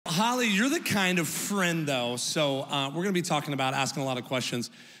Holly, you're the kind of friend, though, so we're gonna be talking about asking a lot of questions.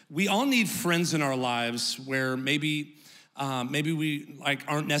 We all need friends in our lives where maybe we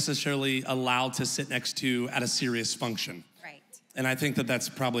aren't necessarily allowed to sit next to at a serious function. Right. And I think that's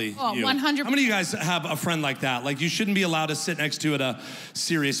probably you. 100%. How many of you guys have a friend like that? Like you shouldn't be allowed to sit next to at a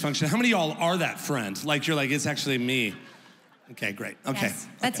serious function. How many of y'all are that friend? Like you're like, it's actually me. Okay, great, okay. Yes,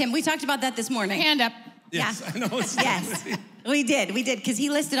 that's him. We talked about that this morning. Hand up. Yes, Yeah. I know. Yes, we did, because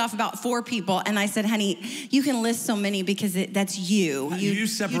he listed off about 4 people, and I said, honey, you can list so many because that's you. You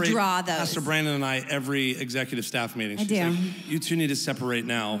separate you draw those. Pastor Brandon and I every executive staff meeting. I do. Like, you two need to separate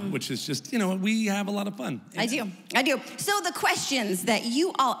now, which is just, we have a lot of fun. I do. So the questions that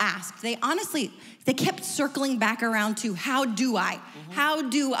you all asked, they kept circling back around to how do I? How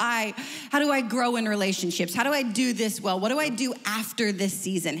do I grow in relationships? How do I do this well? What do I do after this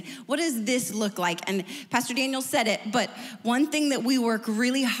season? What does this look like? And Pastor Daniel said it, but one thing that we work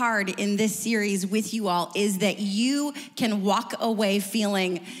really hard in this series with you all is that you can walk away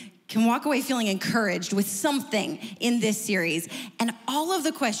feeling encouraged with something in this series. And all of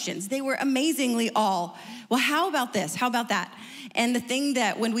the questions, they were amazingly all, well, how about this? How about that? And the thing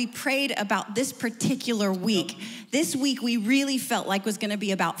that when we prayed about this particular week, this week we really felt like was gonna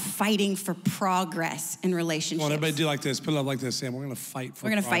be about fighting for progress in relationships. Come on, everybody do like this. Put it up like this. Say, we're gonna fight for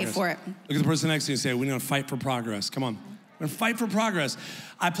progress. We're gonna fight for it. Look at the person next to you and say, we're gonna fight for progress. Come on. We're gonna fight for progress.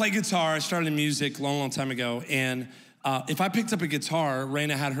 I play guitar. I started in music a long, long time ago. And if I picked up a guitar,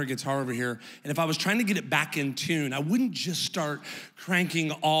 Raina had her guitar over here, and if I was trying to get it back in tune, I wouldn't just start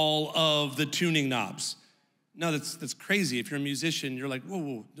cranking all of the tuning knobs. No, that's crazy. If you're a musician, you're like,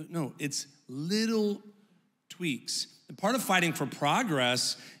 whoa, no, it's little tweaks. And part of fighting for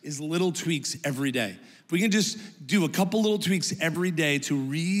progress is little tweaks every day. If we can just do a couple little tweaks every day to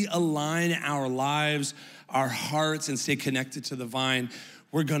realign our lives, our hearts, and stay connected to the vine,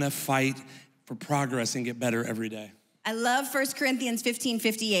 we're gonna fight for progress and get better every day. I love 1 Corinthians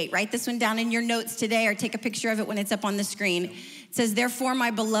 15:58. Write this one down in your notes today or take a picture of it when it's up on the screen. It says, therefore,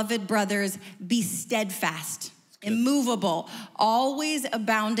 my beloved brothers, be steadfast, immovable, always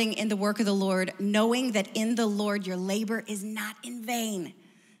abounding in the work of the Lord, knowing that in the Lord your labor is not in vain.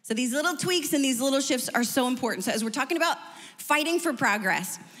 So these little tweaks and these little shifts are so important. So as we're talking about fighting for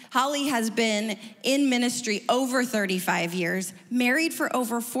progress, Holly has been in ministry over 35 years, married for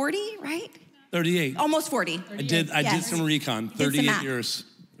over 40, right? 38. Almost 40. I did some recon, 38 years.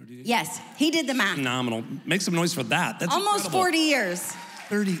 38. Yes, he did the math. Phenomenal. Make some noise for that. That's almost incredible. 40 years.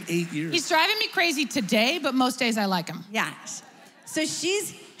 38 years. He's driving me crazy today, but most days I like him. Yeah. So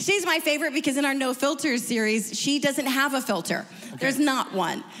she's my favorite because in our No Filters series, she doesn't have a filter. Okay. There's not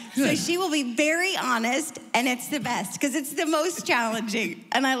one. Good. So she will be very honest, and it's the best because it's the most challenging,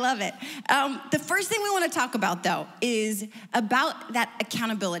 and I love it. The first thing we want to talk about, though, is about that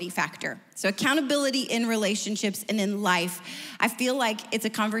accountability factor. So accountability in relationships and in life. I feel like it's a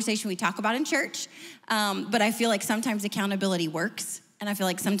conversation we talk about in church, but I feel like sometimes accountability works, and I feel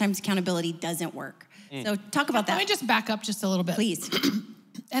like sometimes accountability doesn't work. So talk about that. Let me just back up just a little bit. Please.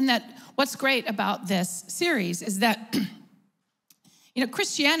 And that what's great about this series is that,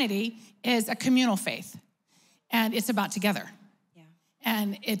 Christianity is a communal faith, and it's about together. Yeah.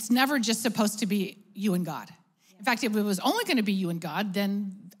 And it's never just supposed to be you and God. Yeah. In fact, if it was only going to be you and God,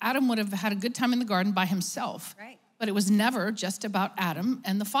 then Adam would have had a good time in the garden by himself. Right. But it was never just about Adam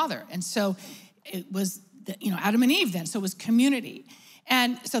and the Father. And so it was, Adam and Eve then, so it was community.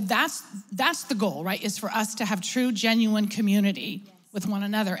 And so that's the goal, right, is for us to have true, genuine community with one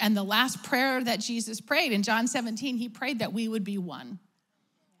another. And the last prayer that Jesus prayed in John 17, he prayed that we would be one.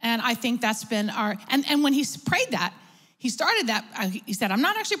 And I think that's been and when he prayed that, he started that, he said, I'm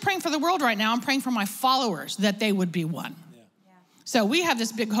not actually praying for the world right now, I'm praying for my followers that they would be one. Yeah. So we have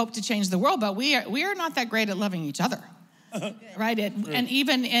this big hope to change the world, but we are not that great at loving each other, right? And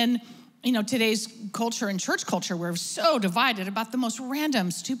even in today's culture and church culture, we're so divided about the most random,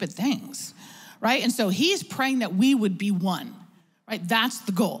 stupid things, right? And so he's praying that we would be one, right? That's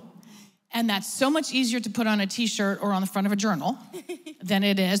the goal. And that's so much easier to put on a t-shirt or on the front of a journal than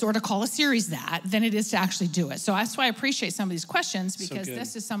it is, or to call a series that, than it is to actually do it. So that's why I appreciate some of these questions, because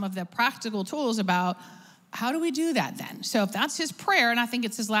this is some of the practical tools about how do we do that then? So if that's his prayer, and I think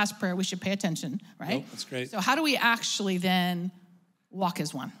it's his last prayer, we should pay attention, right? Nope, that's great. So how do we actually then walk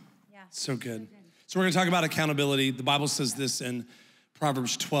as one? So good. So we're gonna talk about accountability. The Bible says this in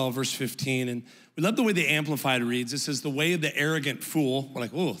Proverbs 12, verse 15, and we love the way the Amplified reads. It says, the way of the arrogant fool, we're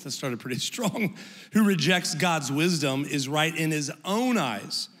like, oh, that started pretty strong, who rejects God's wisdom is right in his own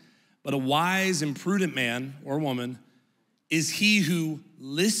eyes. But a wise and prudent man or woman is he who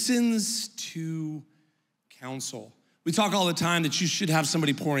listens to counsel. We talk all the time that you should have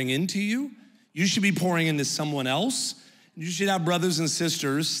somebody pouring into you. You should be pouring into someone else. You should have brothers and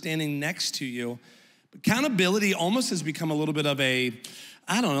sisters standing next to you. Accountability almost has become a little bit of a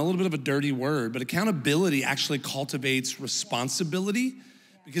dirty word, but accountability actually cultivates responsibility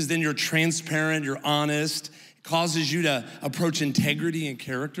because then you're transparent, you're honest. It causes you to approach integrity and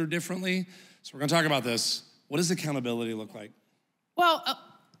character differently. So we're gonna talk about this. What does accountability look like? Well,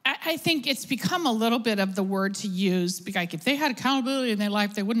 I think it's become a little bit of the word to use, because if they had accountability in their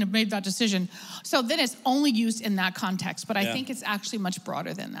life, they wouldn't have made that decision. So then it's only used in that context, but I think it's actually much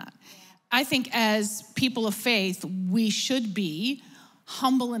broader than that. I think as people of faith, we should be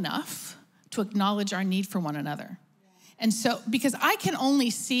humble enough to acknowledge our need for one another. And so, because I can only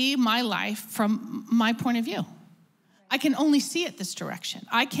see my life from my point of view. I can only see it this direction.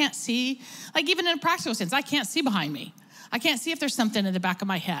 I can't see, like even in a practical sense, I can't see behind me. I can't see if there's something in the back of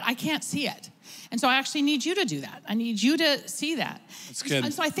my head. I can't see it. And so I actually need you to do that. I need you to see that. That's good.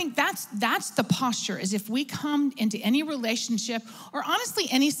 And so I think that's the posture, is if we come into any relationship, or honestly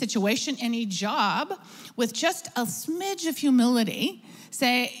any situation, any job, with just a smidge of humility,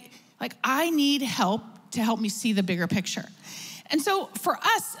 say, like, I need help to help me see the bigger picture. And so for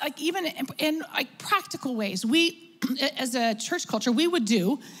us, like even in like practical ways, we, as a church culture, we would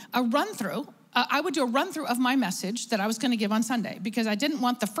do a run-through. I would do a run-through of my message that I was going to give on Sunday, because I didn't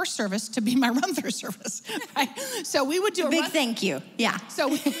want the first service to be my run-through service. Right? So we would do a big thank you. Yeah. So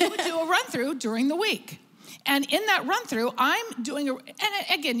we would do a run-through during the week. And in that run-through, I'm doing and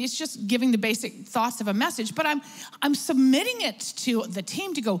again, it's just giving the basic thoughts of a message, but I'm submitting it to the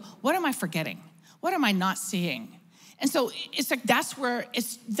team to go, what am I forgetting? What am I not seeing? And so it's like, that's where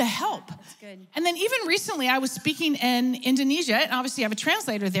it's the help. That's good. And then even recently I was speaking in Indonesia, and obviously I have a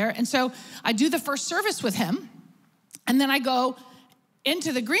translator there. And so I do the first service with him. And then I go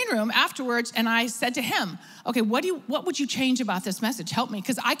into the green room afterwards, and I said to him, okay, what would you change about this message? Help me,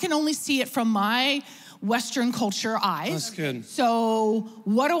 because I can only see it from my Western culture eyes. That's good. So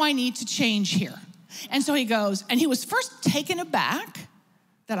what do I need to change here? And so he goes, and he was first taken aback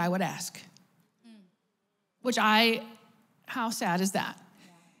that I would ask. Which how sad is that?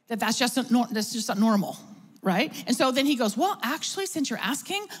 Yeah. That's just not normal, right? And so then he goes, well, actually, since you're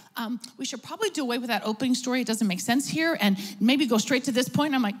asking, we should probably do away with that opening story. It doesn't make sense here, and maybe go straight to this point.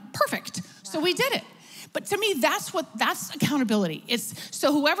 And I'm like, perfect. Wow. So we did it. But to me, that's accountability. It's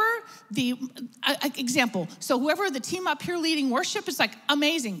so whoever whoever the team up here leading worship is like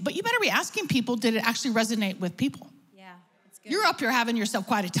amazing, but you better be asking people, did it actually resonate with people? Yeah, that's good. You're up here having yourself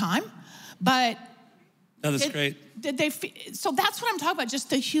quite a time, but no, that's great. So that's what I'm talking about,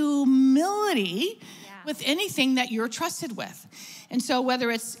 just the humility with anything that you're trusted with. And so whether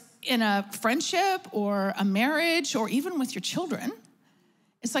it's in a friendship or a marriage or even with your children,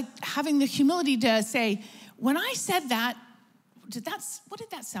 it's like having the humility to say, when I said that, what did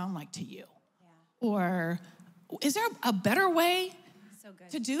that sound like to you? Yeah. Or is there a better way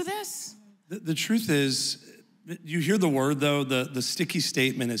to do this? The truth is, you hear the word though, the sticky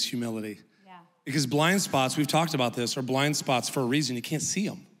statement is humility. Because blind spots, we've talked about this, are blind spots for a reason. You can't see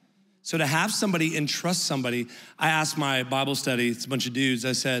them. So to have somebody and trust somebody, I asked my Bible study, it's a bunch of dudes,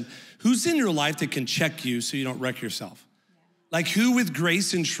 I said, who's in your life that can check you so you don't wreck yourself? Like who with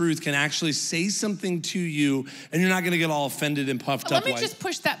grace and truth can actually say something to you and you're not gonna get all offended and puffed up. Let me just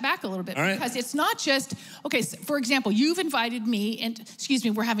push that back a little bit, right. Because it's not just, okay, so for example, you've invited me, and excuse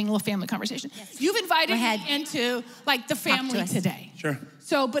me, we're having a little family conversation. Yes. You've invited me into like the family today. Sure.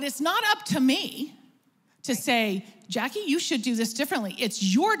 So, but it's not up to me to say, Jackie, you should do this differently. It's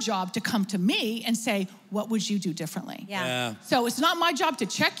your job to come to me and say, what would you do differently? Yeah. So it's not my job to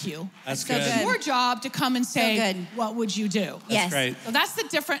check you. That's good. It's your job to come and say, what would you do? Yes. That's great. So that's the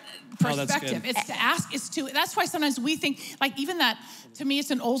different perspective. Oh, it's to ask, that's why sometimes we think, like even that, to me,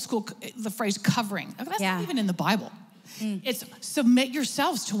 it's an old school, the phrase covering. That's not even in the Bible. It's submit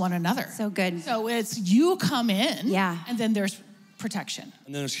yourselves to one another. So good. So it's you come in, and then there's protection.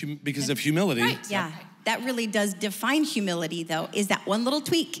 And then there's because of humility. Right. Yeah. That really does define humility, though, is that one little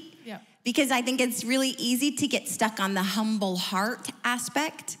tweak. Yeah. Because I think it's really easy to get stuck on the humble heart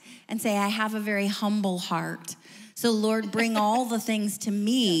aspect and say, I have a very humble heart. So, Lord, bring all the things to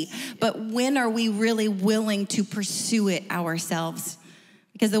me. Yes. But when are we really willing to pursue it ourselves?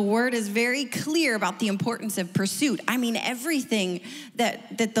 Because the word is very clear about the importance of pursuit. I mean, everything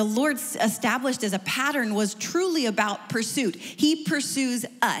that the Lord established as a pattern was truly about pursuit. He pursues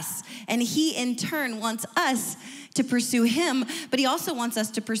us, and he in turn wants us to pursue him, but he also wants us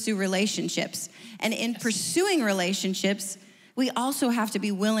to pursue relationships. And in pursuing relationships, we also have to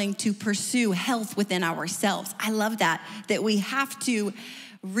be willing to pursue health within ourselves. I love that we have to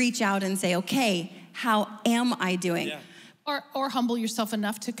reach out and say, okay, How am I doing? Yeah. Or humble yourself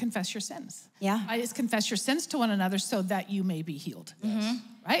enough to confess your sins. Yeah. Right? It's confess your sins to one another so that you may be healed. Mm-hmm.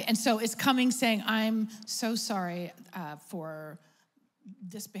 Right? And so it's coming saying, I'm so sorry for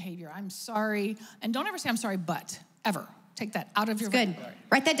this behavior. I'm sorry. And don't ever say I'm sorry, but ever. Take that out of your Good. vocabulary.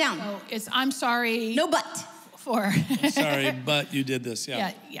 Write that down. So it's I'm sorry. No but. For. I'm sorry, but you did this.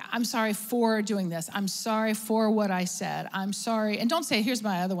 Yeah. Yeah. I'm sorry for doing this. I'm sorry for what I said. I'm sorry. And don't say, here's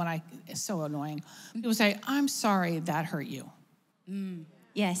my other one. It's so annoying. People say, I'm sorry that hurt you.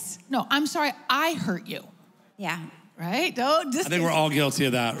 Yes. No, I'm sorry I hurt you. Yeah. Right? I think we're all guilty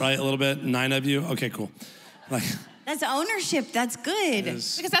of that, right? A little bit. 9 of you. Okay, cool. Like That's ownership. That's good.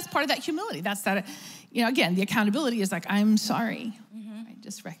 Because that's part of that humility. That's that, again, the accountability is like, I'm sorry. Right?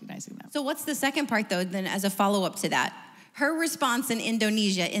 Just recognizing that. So what's the second part, though, then as a follow-up to that? Her response in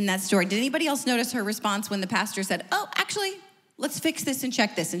Indonesia in that story. Did anybody else notice her response when the pastor said, oh, actually, let's fix this and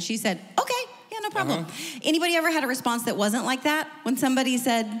check this? And she said, okay, yeah, no problem. Anybody ever had a response that wasn't like that? When somebody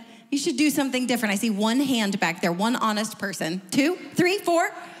said, you should do something different. I see one hand back there, one honest person. 2, 3,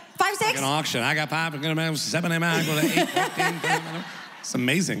 4, 5, 6. like an auction. I got 5, I'm gonna 7, 8, 14, 15. It's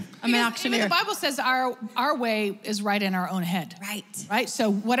amazing. I'm an auctioneer. Even the Bible says our way is right in our own head. Right.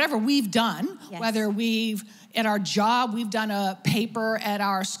 So whatever we've done, Yes. whether we've, at our job, we've done a paper, at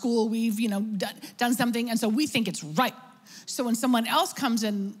our school, we've, done something, and so we think it's right. So when someone else comes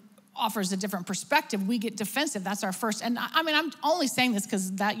and offers a different perspective, we get defensive. That's our first, and I'm only saying this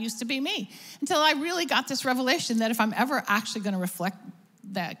because that used to be me, until I really got this revelation that if I'm ever actually gonna reflect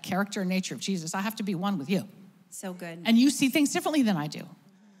the character and nature of Jesus, I have to be one with you. So good. And you see things differently than I do.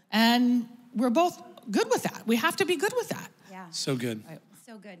 And we're both good with that. We have to be good with that. Yeah. So good. Right.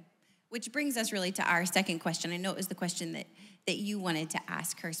 So good. Which brings us really to our second question. I know it was the question that you wanted to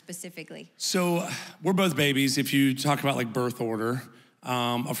ask her specifically. So we're both babies. If you talk about like birth order,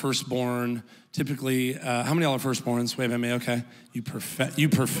 a firstborn, typically, how many of y'all are firstborns? Wave at me, okay. You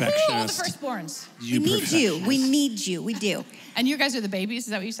perfectionist. All the firstborns. We need you. We need you. We do. And you guys are the babies,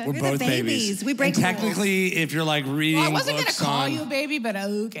 is that what you said? We're the both babies. We break and technically, if you're like reading Well, I wasn't gonna books call on, you a baby, but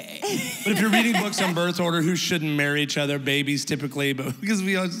okay. but if you're reading books on birth order, who shouldn't marry each other? Babies typically, but because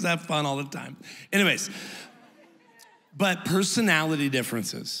we all just have fun all the time. Anyways, but personality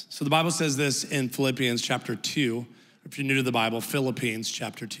differences. So the Bible says this in Philippians chapter 2. If you're new to the Bible, Philippians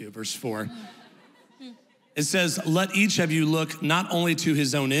chapter 2, verse 4. It says, let each of you look not only to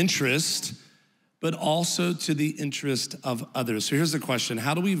his own interest, but also to the interest of others. So here's the question.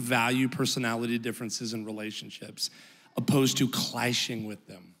 How do we value personality differences in relationships opposed to clashing with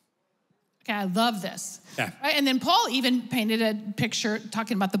them? Okay, I love this. Yeah. Right? And then Paul even painted a picture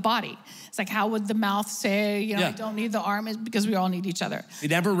talking about the body. It's like, how would the mouth say, I don't need the arm? It's because we all need each other. He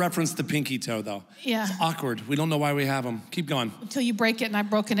never referenced the pinky toe, though. Yeah. It's awkward. We don't know why we have them. Keep going. Until you break it, and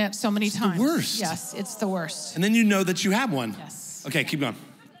I've broken it so many times. The worst. Yes, it's the worst. And then you know that you have one. Yes. Okay, keep going.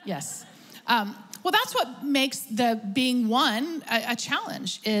 Yes. Well, that's what makes the being one a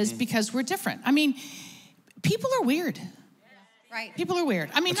challenge is because we're different. I mean, people are weird. Right. People are weird.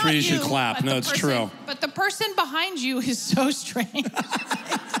 I mean, That's not where you should clap. but No, the it's person- true. But the person behind you is so strange.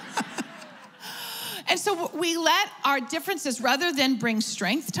 And so we let our differences, rather than bring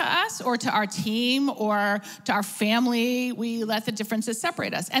strength to us or to our team or to our family, we let the differences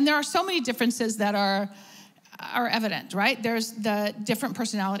separate us. And there are so many differences that are evident, right? There's the different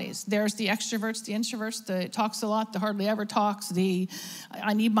personalities. There's the extroverts, the introverts, the talks a lot, the hardly ever talks, the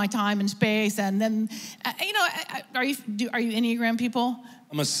I need my time and space. And then, are you Enneagram people?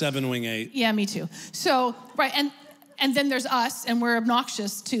 I'm a 7 wing 8. Yeah, me too. So, right, and then there's us, and we're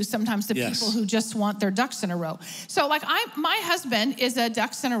obnoxious to sometimes the Yes. people who just want their ducks in a row. So, like, my husband is a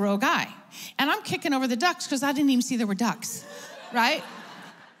ducks in a row guy, and I'm kicking over the ducks because I didn't even see there were ducks, right?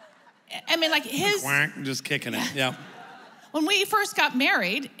 I mean, like his... Quack, just kicking it, yeah. When we first got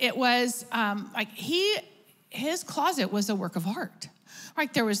married, it was his closet was a work of art.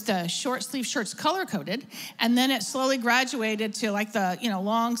 Like there was the short sleeve shirts color coded, and then it slowly graduated to like the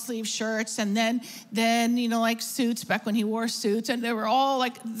long sleeve shirts, and then like suits back when he wore suits, and they were all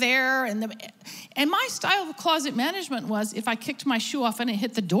like there. And my style of closet management was if I kicked my shoe off and it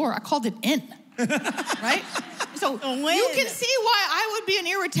hit the door, I called it in, right? So you can see why I would be an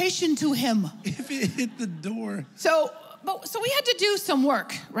irritation to him. If it hit the door. So we had to do some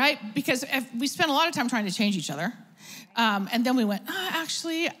work, right? Because we spent a lot of time trying to change each other. And then we went,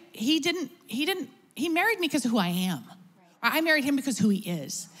 actually, he married me because of who I am. I married him because of who he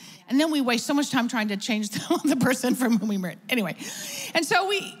is. And then we waste so much time trying to change the person from whom we married. Anyway, and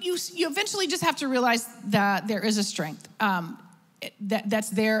so you eventually just have to realize that there is a strength that's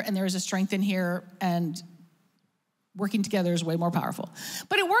there, and there is a strength in here, and working together is way more powerful.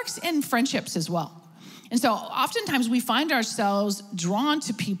 But it works in friendships as well. And so oftentimes we find ourselves drawn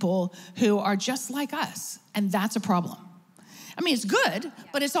to people who are just like us, and that's a problem. I mean, it's good,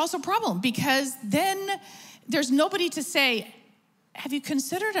 but it's also a problem because then there's nobody to say, have you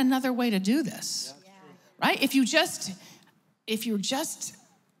considered another way to do this? Yeah. Right? If you're just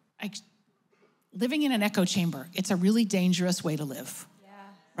like living in an echo chamber, it's a really dangerous way to live.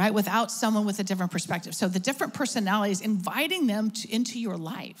 Right? Without someone with a different perspective. So the different personalities, inviting them into your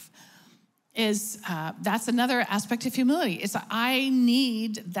life is, that's another aspect of humility. It's I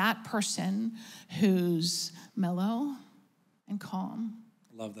need that person who's mellow and calm.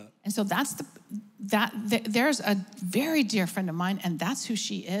 Love that. And so there's a very dear friend of mine, and that's who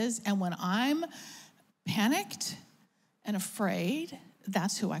she is. And when I'm panicked and afraid,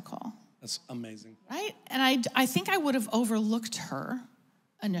 that's who I call. That's amazing. Right? And I think I would have overlooked her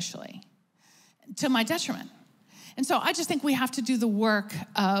initially, to my detriment. And so I just think we have to do the work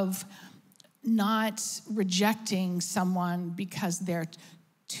of not rejecting someone because they're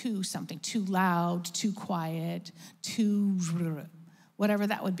too loud, too quiet, too whatever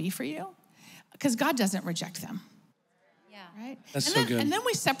that would be for you, because God doesn't reject them. Yeah. Right? That's so good. And then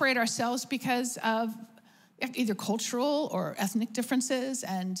we separate ourselves because of either cultural or ethnic differences,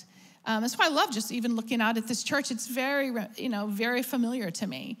 and that's why I love just even looking out at this church. It's very, very familiar to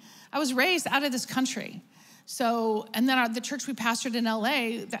me. I was raised out of this country. So, and then the church we pastored in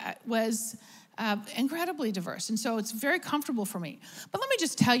LA that was incredibly diverse. And so it's very comfortable for me. But let me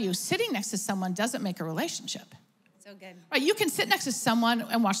just tell you, sitting next to someone doesn't make a relationship. So good. Right? You can sit next to someone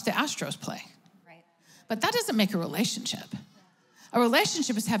and watch the Astros play. Right. But that doesn't make a relationship. A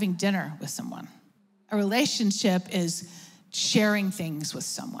relationship is having dinner with someone. A relationship is sharing things with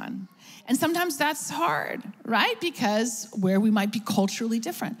someone. And sometimes that's hard, right? Because where we might be culturally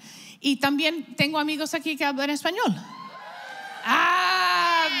different. Y también tengo amigos aquí que hablan español.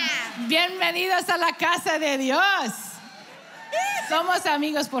 Bienvenidos a la casa de Dios. Somos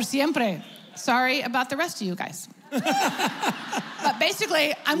amigos por siempre. Sorry about the rest of you guys. But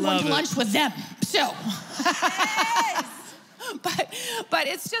basically, I'm going to lunch with them. So, but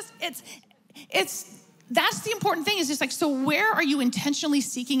it's just, that's the important thing is just like, so where are you intentionally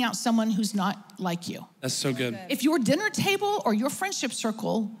seeking out someone who's not like you? That's so good. If your dinner table or your friendship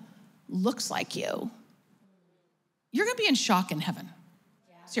circle looks like you, you're going to be in shock in heaven.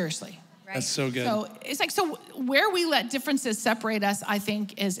 Yeah. Seriously. Right. That's so good. So it's like, so where we let differences separate us, I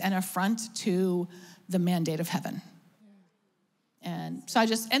think, is an affront to the mandate of heaven. And so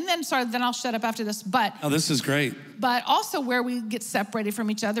then I'll shut up after this, but. Oh, this is great. But also where we get separated from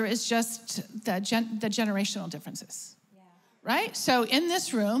each other is just the generational differences. Yeah. Right? So in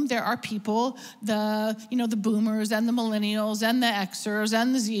this room, there are people, the boomers and the millennials and the Xers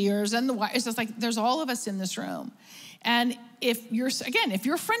and the Zers and the Y. It's just like, there's all of us in this room. And if your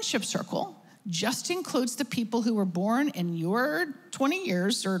friendship circle just includes the people who were born in your 20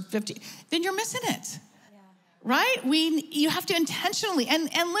 years or 50, then you're missing it. Right? You have to intentionally, and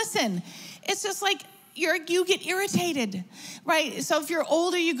listen, it's just like you get irritated, right? So if you're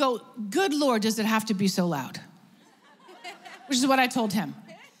older, you go, good Lord, does it have to be so loud? Which is what I told him.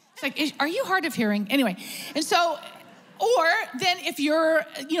 It's like, are you hard of hearing? Anyway, and so, or then if you're,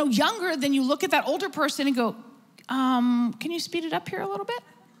 younger, then you look at that older person and go, can you speed it up here a little bit?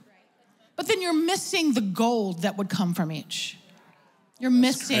 But then you're missing the gold that would come from each. You're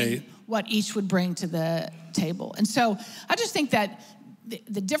missing what each would bring to the table. And so I just think that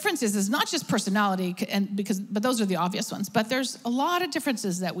the difference is not just personality, but those are the obvious ones, but there's a lot of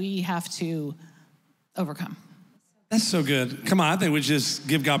differences that we have to overcome. That's so good. Come on, I think we just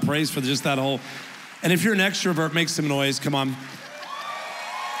give God praise for just that whole, and if you're an extrovert, make some noise, come on.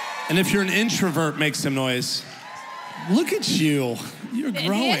 And if you're an introvert, make some noise. Look at you. You're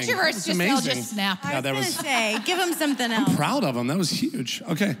growing. And the introverts they'll just snap. I was going to say, give them something else. I'm proud of them. That was huge.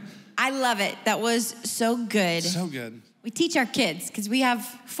 Okay. I love it. That was so good. So good. We teach our kids, because we have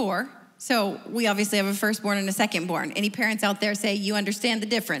 4. So we obviously have a firstborn and a secondborn. Any parents out there say you understand the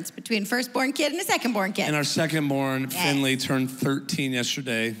difference between firstborn kid and a secondborn kid? And our secondborn, Finley, turned 13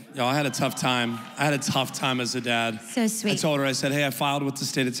 yesterday. Y'all, I had a tough time. I had a tough time as a dad. So sweet. I told her, I said, hey, I filed with the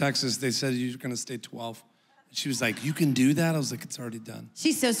state of Texas. They said you're going to stay 12. She was like, you can do that? I was like, it's already done.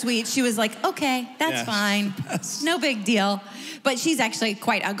 She's so sweet. She was like, okay, that's fine. No big deal. But she's actually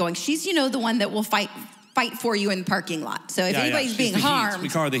quite outgoing. She's, the one that will fight for you in the parking lot. So if anybody's being harmed. We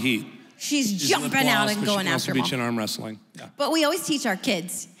call her the Heat. She's jumping out and going after them. She can also beat you in arm wrestling. Yeah. But we always teach our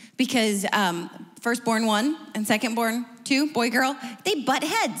kids, because firstborn 1 and secondborn 2, boy, girl, they butt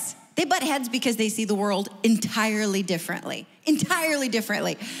heads. They butt heads because they see the world entirely differently.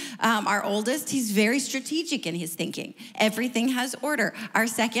 Our oldest, he's very strategic in his thinking. Everything has order. Our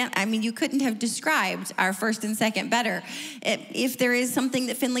second, you couldn't have described our first and second better. If there is something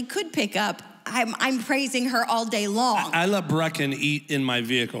that Finley could pick up, I'm praising her all day long. I let Brecken eat in my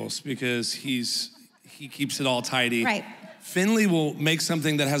vehicles because he keeps it all tidy. Right. Finley will make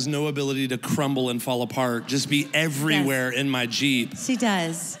something that has no ability to crumble and fall apart just be everywhere in my Jeep. She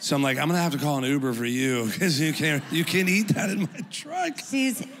does. So I'm like, I'm gonna have to call an Uber for you because you can't eat that in my truck.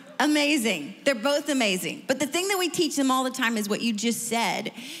 She's amazing. They're both amazing. But the thing that we teach them all the time is what you just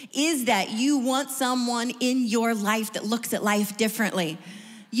said, is that you want someone in your life that looks at life differently.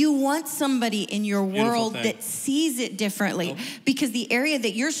 You want somebody in your world that sees it differently, because the area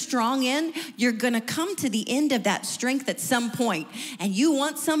that you're strong in, you're gonna come to the end of that strength at some point. And you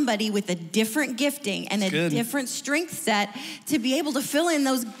want somebody with a different gifting and a different strength set to be able to fill in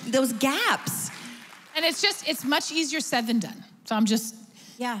those gaps. And it's much easier said than done. So I'm just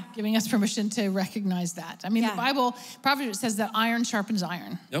giving us permission to recognize that. The Bible, Proverbs says that iron sharpens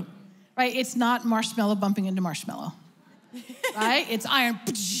iron. Yep. Right? It's not marshmallow bumping into marshmallow. Right? It's iron.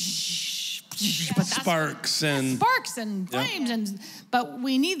 But sparks and flames, but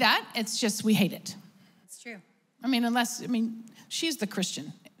we need that. It's just we hate it. It's true. She's the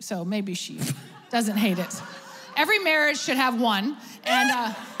Christian, so maybe she doesn't hate it. Every marriage should have one,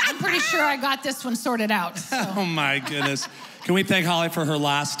 and I'm pretty sure I got this one sorted out. So. Oh my goodness. Can we thank Holly for her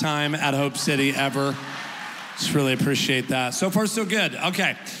last time at Hope City ever? Just really appreciate that. So far, so good.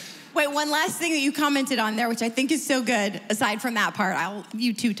 Okay. Wait, one last thing that you commented on there, which I think is so good, aside from that part.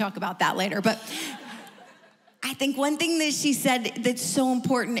 You two talk about that later. But I think one thing that she said that's so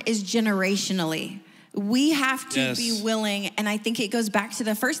important is generationally. We have to be willing, and I think it goes back to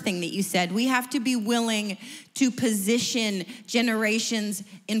the first thing that you said, we have to be willing to position generations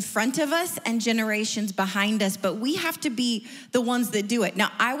in front of us and generations behind us, but we have to be the ones that do it.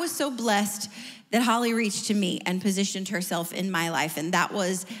 Now, I was so blessed that Holly reached to me and positioned herself in my life, and that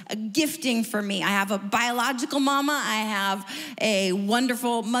was a gifting for me. I have a biological mama. I have a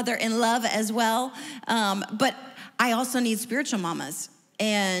wonderful mother-in-law as well, but I also need spiritual mamas,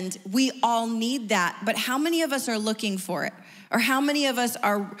 and we all need that. But how many of us are looking for it? Or how many of us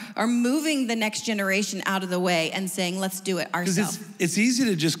are moving the next generation out of the way and saying, let's do it ourselves? Because it's easy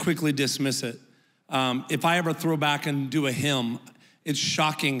to just quickly dismiss it. If I ever throw back and do a hymn, it's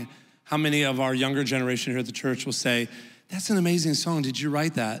shocking how many of our younger generation here at the church will say, that's an amazing song, did you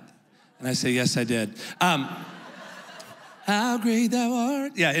write that? And I say, yes, I did. How great thou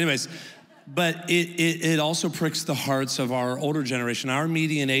art. Yeah, anyways, but it also pricks the hearts of our older generation. Our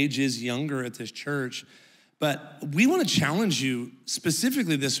median age is younger at this church, but we wanna challenge you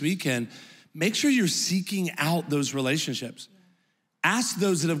specifically this weekend, make sure you're seeking out those relationships. Ask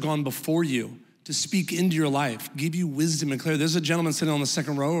those that have gone before you to speak into your life, give you wisdom and clarity. There's a gentleman sitting on the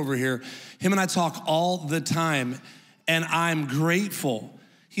second row over here. Him and I talk all the time, and I'm grateful.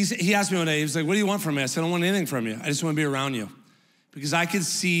 He asked me one day, he was like, what do you want from me? I said, I don't want anything from you. I just want to be around you. Because I could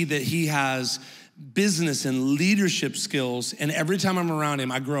see that he has business and leadership skills, and every time I'm around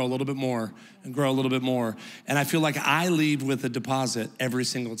him, I grow a little bit more and grow a little bit more. And I feel like I leave with a deposit every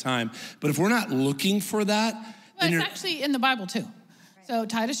single time. But if we're not looking for that, well, it's actually in the Bible too. So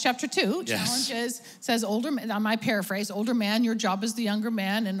Titus chapter 2 says, older man, on my paraphrase, older man, your job is the younger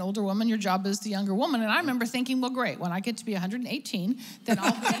man, and older woman, your job is the younger woman. And I remember thinking, well, great, when I get to be 118, then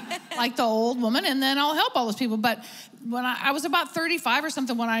I'll be like the old woman, and then I'll help all those people. But when I was about 35 or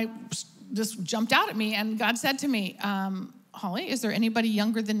something, when I just jumped out at me, and God said to me, Holly, is there anybody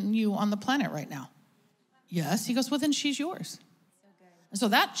younger than you on the planet right now? Yes. He goes, well, then she's yours. And so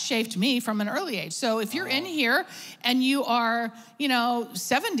that shaped me from an early age. So if you're in here and you are,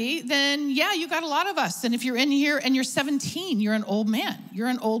 70, then yeah, you got a lot of us. And if you're in here and you're 17, you're an old man. You're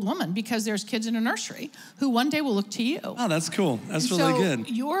an old woman, because there's kids in a nursery who one day will look to you. Oh, that's cool. That's really good.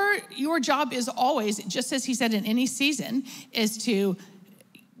 Your job is always, just as he said in any season, is to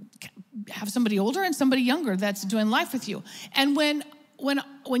have somebody older and somebody younger that's doing life with you. And when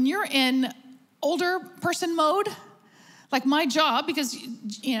you're in older person mode, like my job, because,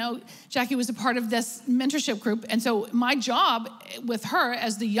 Jackie was a part of this mentorship group. And so my job with her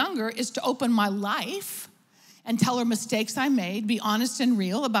as the younger is to open my life and tell her mistakes I made, be honest and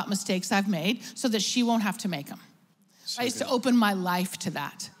real about mistakes I've made so that she won't have to make them. So right? To open my life to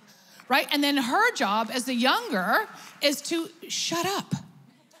that, right? And then her job as the younger is to shut up.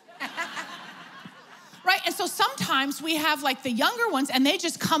 Right? And so sometimes we have like the younger ones, and they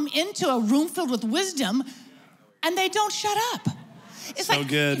just come into a room filled with wisdom, and they don't shut up. It's so like,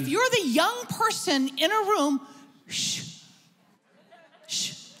 good. If you're the young person in a room, shh,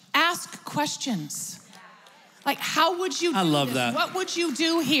 questions. Like, how would you do I love this? that. What would you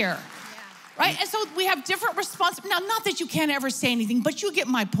do here? Right? And so we have different responses. Now, not that you can't ever say anything, but you get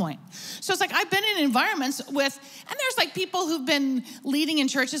my point. So it's like I've been in environments with, and there's like people who've been leading in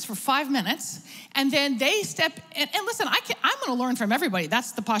churches for 5 minutes, and then they step, and listen, I'm going to learn from everybody.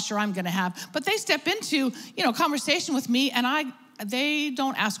 That's the posture I'm going to have. But they step into, conversation with me, and they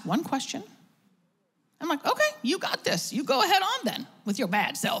don't ask one question. I'm like, okay, you got this. You go ahead on then with your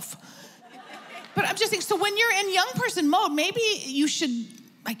bad self. But I'm just thinking, so when you're in young person mode, maybe you should,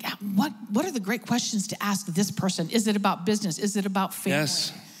 like, what are the great questions to ask this person? Is it about business? Is it about family?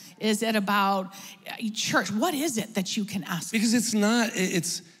 Yes. Is it about church? What is it that you can ask? Because it's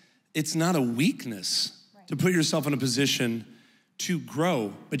not a weakness to put yourself in a position to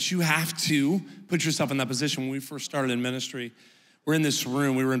grow, but you have to put yourself in that position. When we first started in ministry, we're in this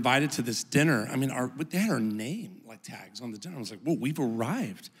room, we were invited to this dinner. I mean, they had our name like tags on the dinner. I was like, whoa, we've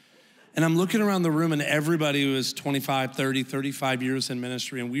arrived. And I'm looking around the room and everybody was 25, 30, 35 years in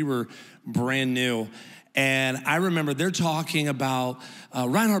ministry, and we were brand new. And I remember they're talking about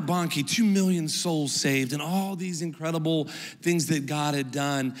Reinhard Bonnke, 2 million souls saved, and all these incredible things that God had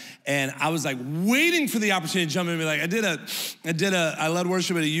done. And I was like waiting for the opportunity to jump in and be like, I led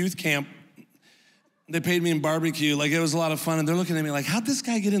worship at a youth camp. They paid me in barbecue. Like, it was a lot of fun. And they're looking at me like, how'd this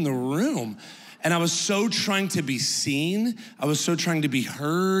guy get in the room? And I was so trying to be seen. I was so trying to be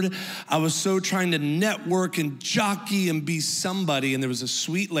heard. I was so trying to network and jockey and be somebody. And there was a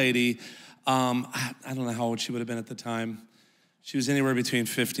sweet lady. I don't know how old she would have been at the time. She was anywhere between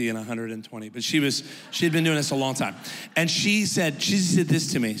 50 and 120. But she had been doing this a long time. And she said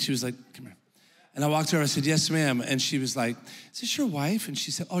this to me. She was like, come here. And I walked to her. I said, yes, ma'am. And she was like, is this your wife? And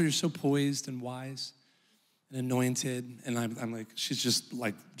she said, oh, you're so poised and wise and anointed. And I'm like, she's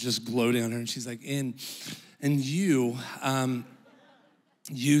just gloating on her. And she's like, and you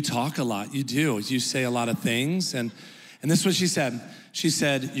talk a lot. You do. You say a lot of things. And this is what she said. She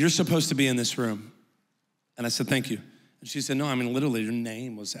said, you're supposed to be in this room. And I said, thank you. And she said, no, I mean, literally, your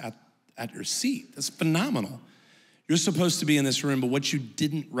name was at your seat. That's phenomenal. You're supposed to be in this room, but what you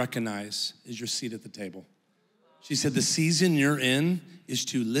didn't recognize is your seat at the table. She said, the season you're in is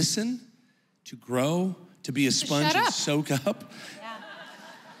to listen, to grow, to be a sponge and soak up.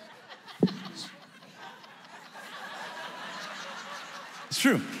 Yeah. It's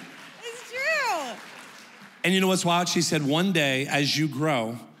true. It's true. And you know what's wild? She said, one day as you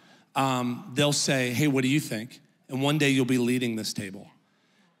grow, they'll say, hey, what do you think? And one day you'll be leading this table.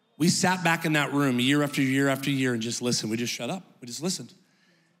 We sat back in that room year after year after year and just listened. We just shut up. We just listened.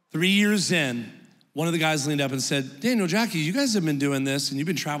 3 years in, one of the guys leaned up and said, Daniel, Jackie, you guys have been doing this and you've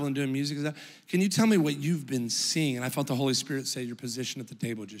been traveling doing music. Can you tell me what you've been seeing? And I felt the Holy Spirit say, your position at the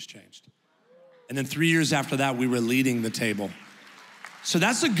table just changed. And then 3 years after that, we were leading the table. So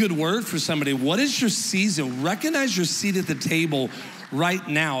that's a good word for somebody. What is your season? Recognize your seat at the table right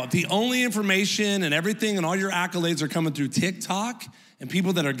now. If the only information and everything and all your accolades are coming through TikTok and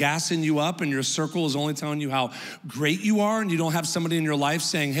people that are gassing you up and your circle is only telling you how great you are and you don't have somebody in your life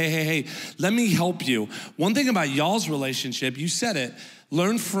saying, hey, let me help you. One thing about y'all's relationship, you said it,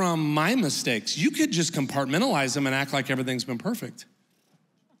 learn from my mistakes. You could just compartmentalize them and act like everything's been perfect.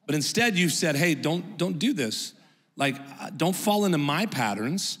 But instead you've said, hey, don't do this. Like, don't fall into my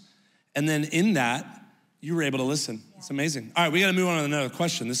patterns. And then in that, you were able to listen. Yeah. It's amazing. All right, we got to move on to another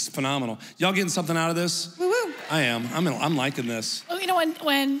question. This is phenomenal. Y'all getting something out of this? Woo-woo. I am. I'm liking this. Well, you know,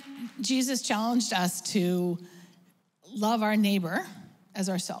 when Jesus challenged us to love our neighbor as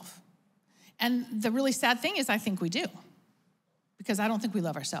ourselves, and the really sad thing is I think we do, because I don't think we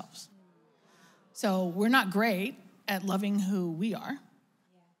love ourselves. So we're not great at loving who we are,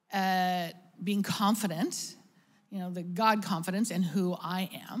 at being confident, the God confidence in who I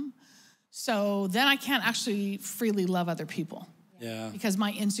am. So then I can't actually freely love other people. Yeah. Because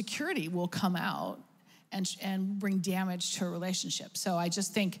my insecurity will come out and bring damage to a relationship. So I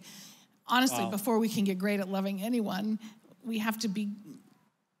just think, honestly, before we can get great at loving anyone, we have to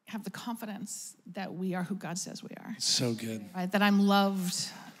have the confidence that we are who God says we are. So good. Right? That I'm loved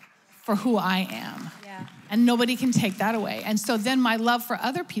for who I am. Yeah. And nobody can take that away. And so then my love for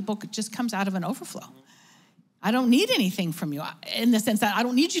other people just comes out of an overflow. I don't need anything from you in the sense that I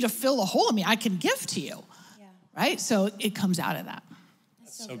don't need you to fill a hole in me. I can give to you, right? So it comes out of that.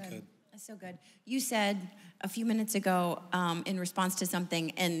 That's so good. That's so good. You said a few minutes ago in response to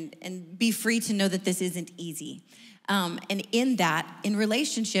something, and be free to know that this isn't easy. And in that, in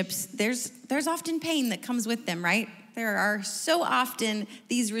relationships, there's often pain that comes with them, right? There are so often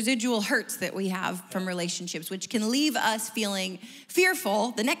these residual hurts that we have from relationships, which can leave us feeling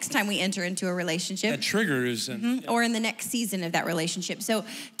fearful the next time we enter into a relationship. That triggers. Or in the next season of that relationship. So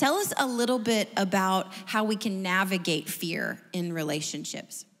tell us a little bit about how we can navigate fear in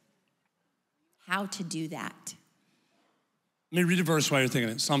relationships. How to do that. Let me read a verse while you're thinking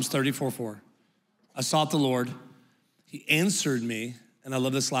it. Psalms 34:4. I sought the Lord. He answered me. And I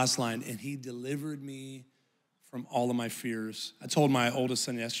love this last line. And he delivered me from all of my fears. I told my oldest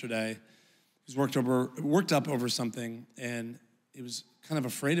son yesterday, he was worked up over something, and he was kind of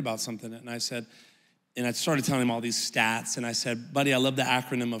afraid about something. And I started telling him all these stats, and I said, buddy, I love the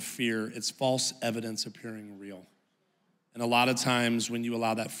acronym of fear. It's false evidence appearing real. And a lot of times when you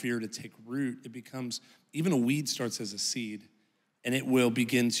allow that fear to take root, it becomes, even a weed starts as a seed, and it will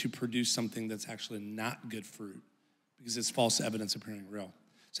begin to produce something that's actually not good fruit because it's false evidence appearing real.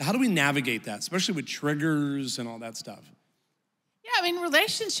 So how do we navigate that, especially with triggers and all that stuff? Yeah, I mean,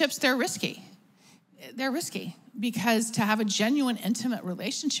 relationships, they're risky. They're risky because to have a genuine, intimate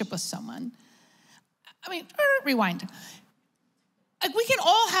relationship with someone, I mean, rewind. Like, we can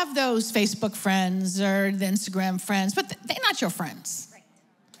all have those Facebook friends or the Instagram friends, but they're not your friends.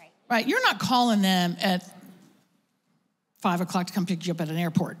 Right? You're not calling them at 5 o'clock to come pick you up at an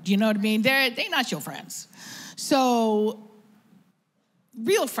airport. Do you know what I mean? They're not your friends. So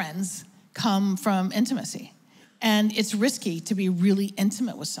real friends come from intimacy. And it's risky to be really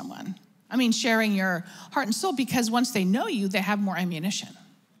intimate with someone. I mean, sharing your heart and soul, because once they know you, they have more ammunition.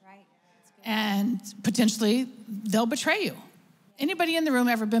 Right. And potentially, they'll betray you. Anybody in the room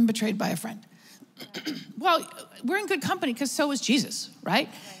ever been betrayed by a friend? Well, we're in good company because so is Jesus, right?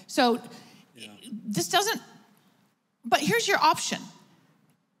 So this doesn't, but here's your option,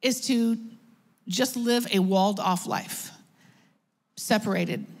 is to just live a walled off life,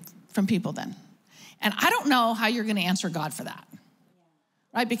 separated from people then. And I don't know how you're gonna answer God for that,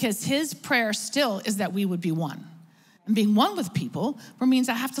 right? Because his prayer still is that we would be one. And being one with people means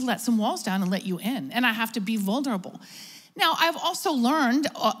I have to let some walls down and let you in, and I have to be vulnerable. Now, I've also learned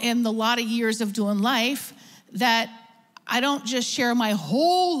in the lot of years of doing life that I don't just share my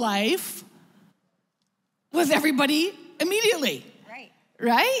whole life with everybody immediately.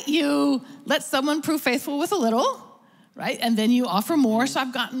 Right? You let someone prove faithful with a little, right? And then you offer more. So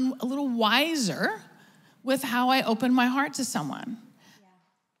I've gotten a little wiser with how I open my heart to someone. Yeah.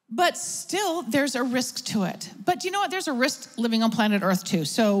 But still, there's a risk to it. But you know what? There's a risk living on planet Earth too.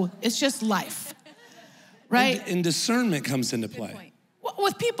 So it's just life, right? And discernment comes into play.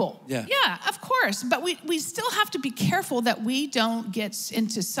 With people. Yeah, of course. But we still have to be careful that we don't get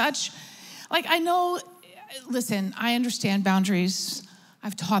into such, like, I know, listen, I understand boundaries.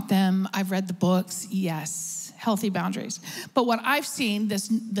 I've taught them, I've read the books, yes, healthy boundaries. But what I've seen,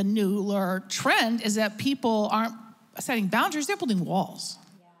 the newer trend is that people aren't setting boundaries, they're building walls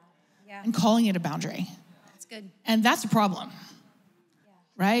and calling it a boundary. That's good. And that's a problem,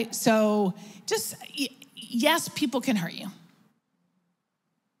 right? So just, yes, people can hurt you.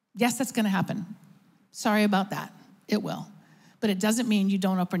 Yes, that's gonna happen. Sorry about that, it will. But it doesn't mean you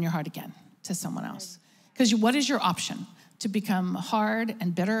don't open your heart again to someone else. Because what is your option? To become hard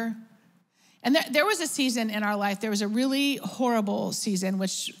and bitter. And there was a season in our life, there was a really horrible season,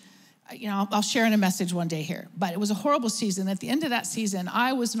 which, you know, I'll share in a message one day here, but it was a horrible season. At the end of that season,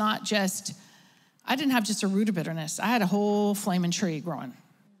 I didn't have just a root of bitterness. I had a whole flaming tree growing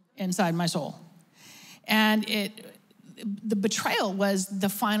inside my soul. And the betrayal was the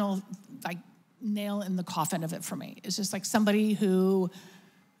final, like, nail in the coffin of it for me. It's just like somebody who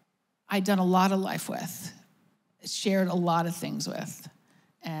I'd done a lot of life with, shared a lot of things with,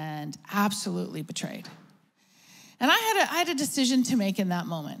 and absolutely betrayed. And I had a decision to make in that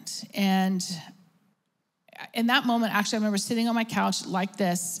moment. And in that moment, actually, I remember sitting on my couch like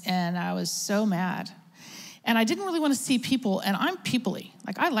this, and I was so mad. And I didn't really want to see people, and I'm people-y.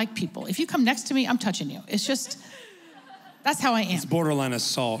 Like, I like people. If you come next to me, I'm touching you. It's just, that's how I am. It's borderline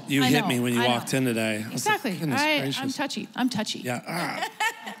assault. You hit me when you walked in today. Exactly. I'm touchy. Yeah.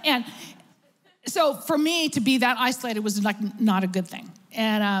 And so for me to be that isolated was like not a good thing.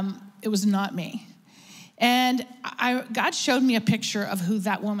 And it was not me. And God showed me a picture of who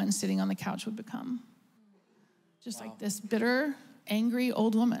that woman sitting on the couch would become. Just like this bitter, angry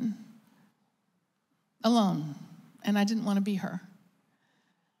old woman. Alone. And I didn't want to be her.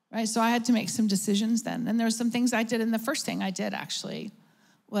 Right? So I had to make some decisions then. And there were some things I did. And the first thing I did actually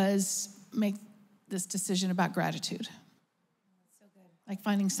was make this decision about gratitude. So good. Like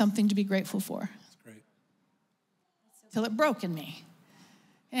finding something to be grateful for. That's great. Till it broke in me.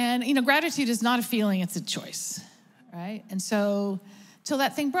 And, you know, gratitude is not a feeling, it's a choice, right? And so, till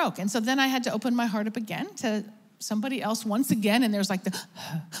that thing broke. And so then I had to open my heart up again to somebody else once again, and there's like the,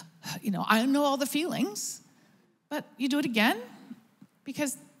 I know all the feelings, but you do it again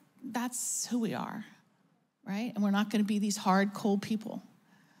because that's who we are, right? And we're not going to be these hard, cold people,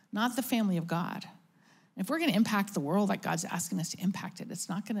 not the family of God. And if we're going to impact the world like God's asking us to impact it,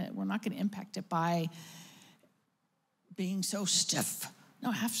 we're not going to impact it by being so stiff. No,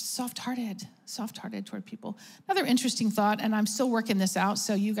 have soft-hearted toward people. Another interesting thought, and I'm still working this out,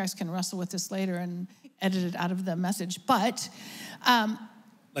 so you guys can wrestle with this later and edit it out of the message. But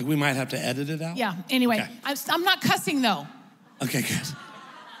like we might have to edit it out? Yeah, anyway, Okay. I'm not cussing though. Okay, good.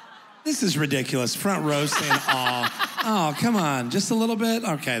 This is ridiculous. Front row saying, oh, come on, just a little bit?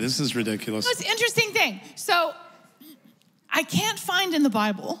 Okay, this is ridiculous. It's an interesting thing. So I can't find in the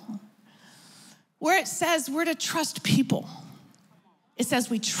Bible where it says we're to trust people. It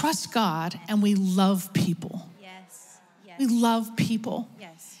says we trust God and we love people. Yes. We love people.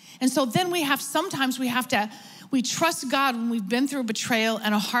 Yes. And so then sometimes we trust God when we've been through a betrayal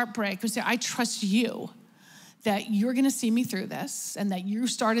and a heartbreak. We say, I trust you that you're gonna see me through this and that you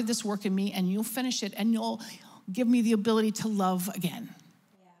started this work in me and you'll finish it and you'll give me the ability to love again.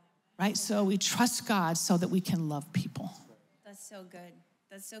 Yeah. Right? So we trust God so that we can love people. That's so good.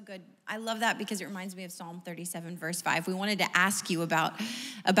 That's so good. I love that because it reminds me of Psalm 37, verse 5. We wanted to ask you about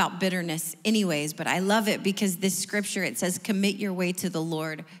bitterness anyways, but I love it because this scripture, it says, commit your way to the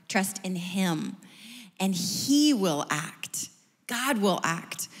Lord, trust in him, and he will act. God will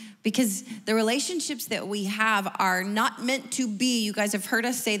act. Because the relationships that we have are not meant to be, you guys have heard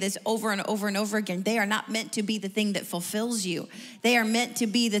us say this over and over and over again, they are not meant to be the thing that fulfills you. They are meant to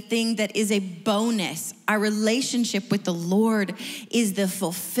be the thing that is a bonus. Our relationship with the Lord is the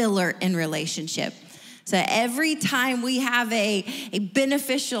fulfiller in relationship. So every time we have a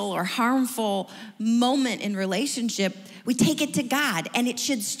beneficial or harmful moment in relationship, we take it to God, and it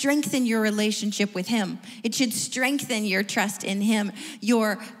should strengthen your relationship with him. It should strengthen your trust in him,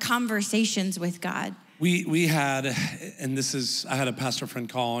 your conversations with God. We had, and I had a pastor friend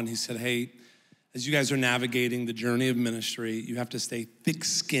call, and he said, hey, as you guys are navigating the journey of ministry, you have to stay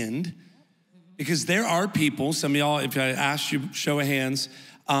thick-skinned, because there are people, some of y'all, if I ask you, show of hands,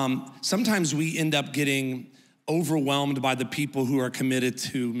 sometimes we end up getting overwhelmed by the people who are committed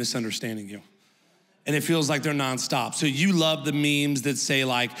to misunderstanding you. And it feels like they're nonstop. So you love the memes that say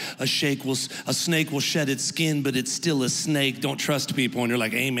like, a snake will shed its skin, but it's still a snake. Don't trust people. And you're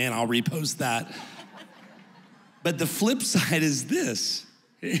like, amen, I'll repost that. But the flip side is this.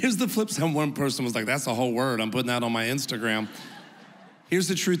 Here's the flip side. One person was like, that's a whole word. I'm putting that on my Instagram. Here's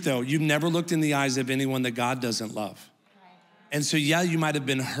the truth though. You've never looked in the eyes of anyone that God doesn't love. And so yeah, you might have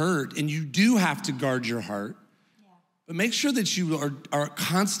been hurt, and you do have to guard your heart. But make sure that you are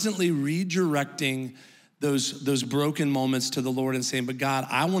constantly redirecting those broken moments to the Lord and saying, but God,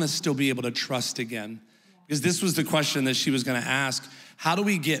 I want to still be able to trust again. Because this was the question that she was going to ask. How do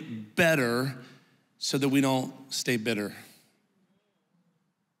we get better so that we don't stay bitter?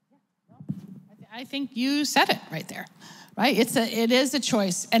 I think you said it right there, right? It is a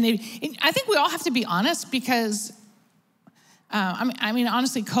choice. And I think we all have to be honest because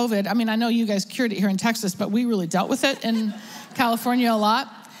honestly, COVID, I know you guys cured it here in Texas, but we really dealt with it in California a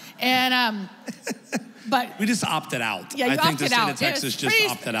lot. And, but. We just opted out. Yeah, you I think the opted state out. of Texas just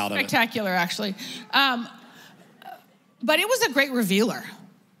opted out of it. Spectacular, actually. But it was a great revealer,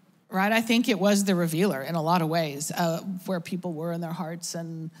 right? I think it was the revealer in a lot of ways, where people were in their hearts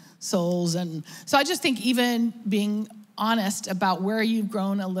and souls. And so I just think even being honest about where you've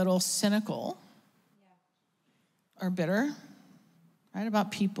grown a little cynical or bitter, right,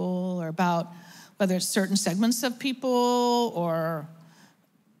 about people or about whether it's certain segments of people or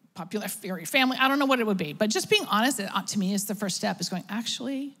popular family. I don't know what it would be, but just being honest, to me, is the first step, is going,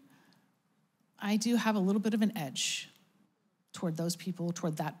 actually, I do have a little bit of an edge toward those people,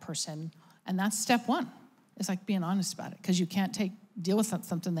 toward that person. And that's step one. It's like being honest about it, because you can't deal with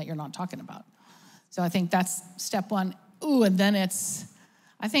something that you're not talking about. So I think that's step one. Ooh, and then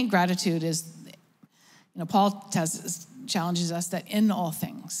I think gratitude is, Paul challenges us that in all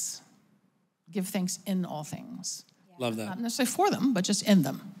things, give thanks in all things. Love that. Not necessarily for them, but just in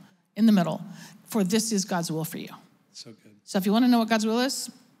them, in the middle. For this is God's will for you. So good. So if you want to know what God's will is,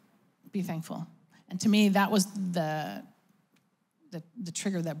 be thankful. And to me, that was the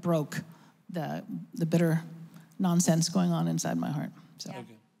trigger that broke the bitter nonsense going on inside my heart. So. Yeah.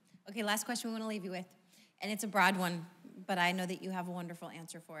 Okay, last question we want to leave you with. And it's a broad one, but I know that you have a wonderful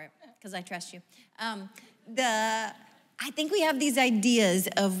answer for it because I trust you. I think we have these ideas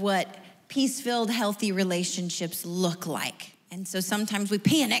of what peace-filled, healthy relationships look like. And so sometimes we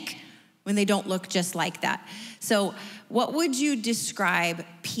panic when they don't look just like that. So what would you describe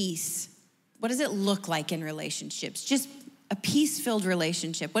peace What does it look like in relationships? Just a peace-filled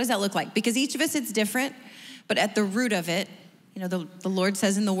relationship. What does that look like? Because each of us, it's different, but at the root of it, the Lord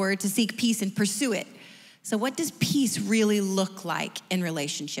says in the word to seek peace and pursue it. So what does peace really look like in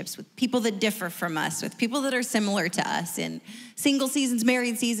relationships with people that differ from us, with people that are similar to us, in single seasons,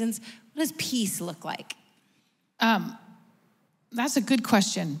 married seasons? What does peace look like? That's a good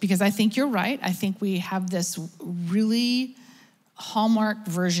question, because I think you're right. I think we have this really hallmark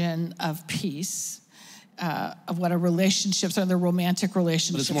version of peace, of what a relationships are, the romantic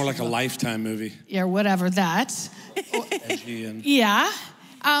relationships. But it's more like a Lifetime movie. Yeah, whatever that. Edgy and... Yeah.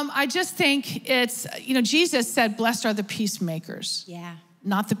 I just think it's, Jesus said, blessed are the peacemakers. Yeah.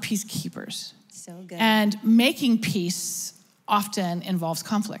 Not the peacekeepers. So good. And making peace often involves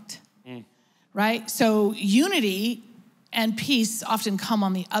conflict, right? So unity and peace often come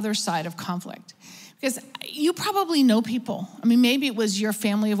on the other side of conflict. Because you probably know people. I mean, maybe it was your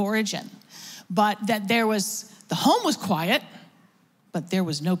family of origin, but that the home was quiet, but there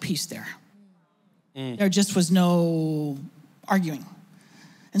was no peace there. There just was no arguing.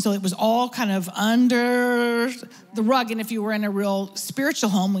 And so it was all kind of under the rug. And if you were in a real spiritual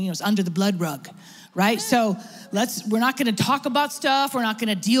home, it was under the blood rug, right? So we're not going to talk about stuff. We're not going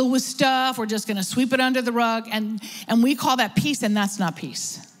to deal with stuff. We're just going to sweep it under the rug. And we call that peace, and that's not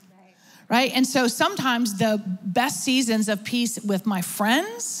peace, right? And so sometimes the best seasons of peace with my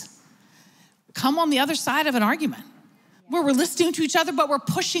friends come on the other side of an argument, where we're listening to each other, but we're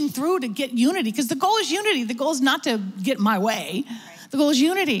pushing through to get unity, because the goal is unity. The goal is not to get my way. The goal is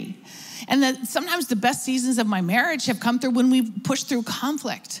unity. And sometimes the best seasons of my marriage have come through when we push through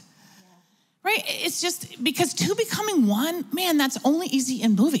conflict, right? It's just because two becoming one, man, that's only easy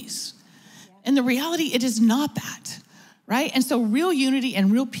in movies. And the reality, it is not that, right? And so real unity and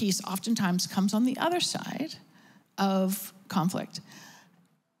real peace oftentimes comes on the other side of conflict.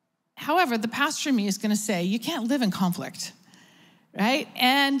 However, the pastor in me is going to say, you can't live in conflict, right?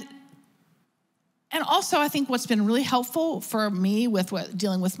 And also, I think what's been really helpful for me with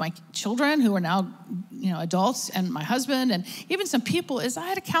dealing with my children who are now, adults, and my husband, and even some people, is I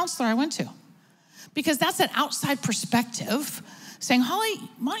had a counselor I went to. Because that's an outside perspective saying, Holly,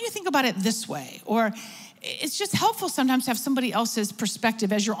 why don't you think about it this way? Or it's just helpful sometimes to have somebody else's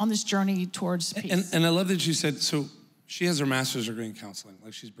perspective as you're on this journey towards peace. And I love that you said, so she has her master's degree in counseling,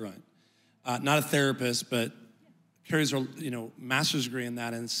 like she's brilliant. Not a therapist, but carries her, master's degree in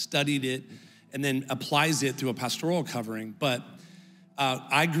that and studied it and then applies it through a pastoral covering. But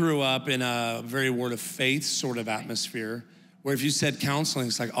I grew up in a very word of faith sort of atmosphere where if you said counseling,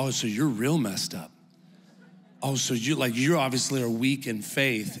 it's like, oh, so you're real messed up. Oh, so you obviously are weak in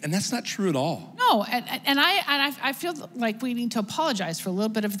faith. And that's not true at all. No, and I feel like we need to apologize for a little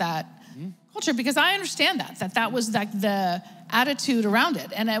bit of that culture, because I understand that was like the attitude around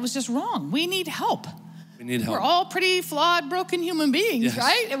it, and it was just wrong. We need help. We need help. We're all pretty flawed, broken human beings, yes.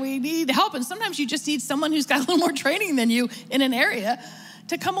 Right? And we need help, and sometimes you just need someone who's got a little more training than you in an area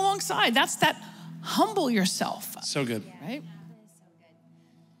to come alongside. That's that humble yourself. So good. Right?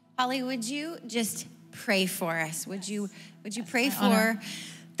 Holly, would you just pray for us? Would you pray for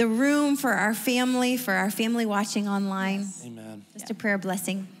the room, for our family watching online? Yes. Amen. Just a prayer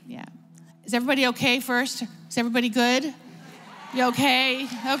blessing. Yeah. Is everybody okay first? Is everybody good? You okay?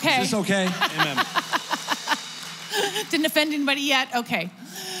 Okay. Is this okay? Amen. Didn't offend anybody yet? Okay.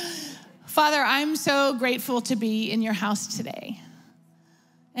 Father, I'm so grateful to be in your house today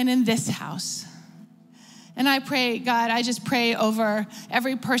and in this house. And I pray, God, I just pray over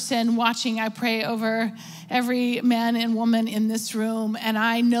every person watching. I pray over every man and woman in this room. And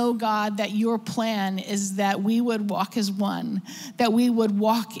I know, God, that your plan is that we would walk as one, that we would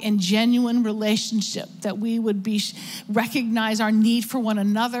walk in genuine relationship, that we would recognize our need for one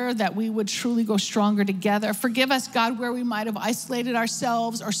another, that we would truly go stronger together. Forgive us, God, where we might have isolated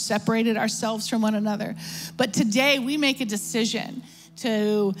ourselves or separated ourselves from one another. But today we make a decision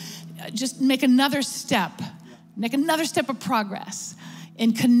to just make another step of progress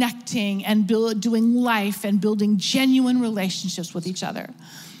in connecting and doing life and building genuine relationships with each other.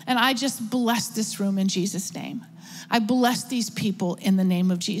 And I just bless this room in Jesus' name. I bless these people in the name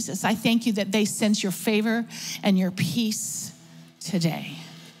of Jesus. I thank you that they sense your favor and your peace today.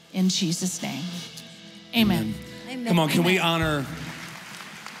 In Jesus' name, amen. Amen. Come on, can we honor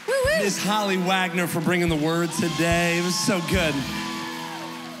Miss Holly Wagner for bringing the word today? It was so good.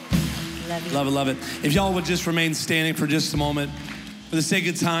 Love it, love it. If y'all would just remain standing for just a moment. For the sake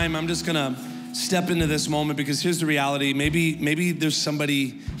of time, I'm just gonna step into this moment, because here's the reality. Maybe there's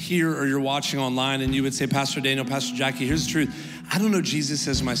somebody here or you're watching online and you would say, Pastor Daniel, Pastor Jackie, here's the truth. I don't know Jesus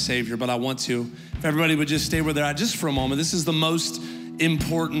as my Savior, but I want to. If everybody would just stay where they're at just for a moment. This is the most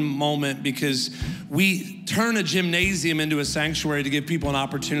important moment because we turn a gymnasium into a sanctuary to give people an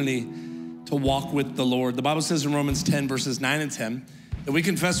opportunity to walk with the Lord. The Bible says in Romans 10, verses 9 and 10, that we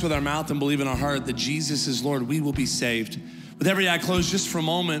confess with our mouth and believe in our heart that Jesus is Lord, we will be saved. With every eye closed just for a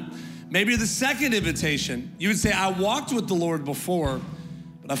moment, maybe the second invitation, you would say, I walked with the Lord before,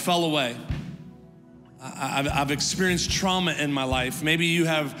 but I fell away. I've experienced trauma in my life. Maybe you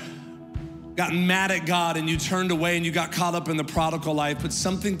have gotten mad at God and you turned away and you got caught up in the prodigal life, but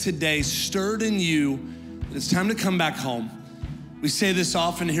something today stirred in you that it's time to come back home. We say this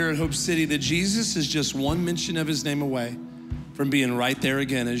often here at Hope City, that Jesus is just one mention of his name away from being right there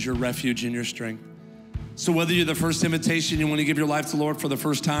again as your refuge and your strength. So whether you're the first invitation, you want to give your life to the Lord for the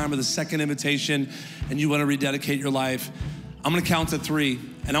first time, or the second invitation and you want to rededicate your life, I'm gonna count to 3,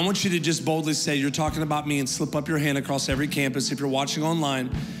 and I want you to just boldly say, you're talking about me, and slip up your hand across every campus. If you're watching online,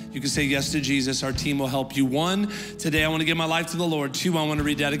 you can say yes to Jesus. Our team will help you. 1, today I wanna give my life to the Lord. 2, I wanna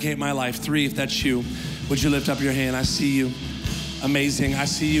rededicate my life. 3, if that's you, would you lift up your hand? I see you. Amazing. I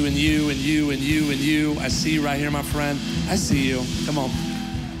see you and you and you and you and you. I see you right here, my friend. I see you. Come on.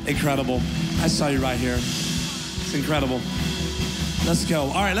 Incredible. I saw you right here. It's incredible. Let's go.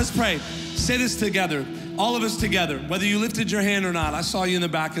 All right, let's pray. Say this together. All of us together, whether you lifted your hand or not. I saw you in the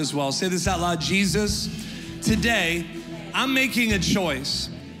back as well. Say this out loud. Jesus, today I'm making a choice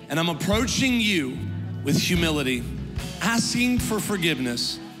and I'm approaching you with humility, asking for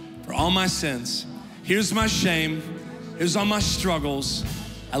forgiveness for all my sins. Here's my shame. Here's all my struggles.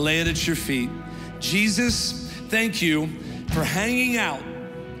 I lay it at your feet. Jesus, thank you for hanging out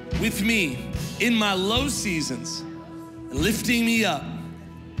with me in my low seasons and lifting me up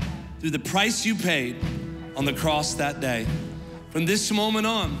through the price you paid on the cross that day. From this moment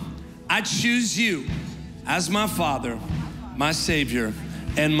on, I choose you as my Father, my Savior,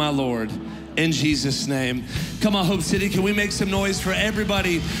 and my Lord. In Jesus' name. Come on, Hope City, can we make some noise for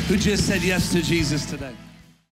everybody who just said yes to Jesus today?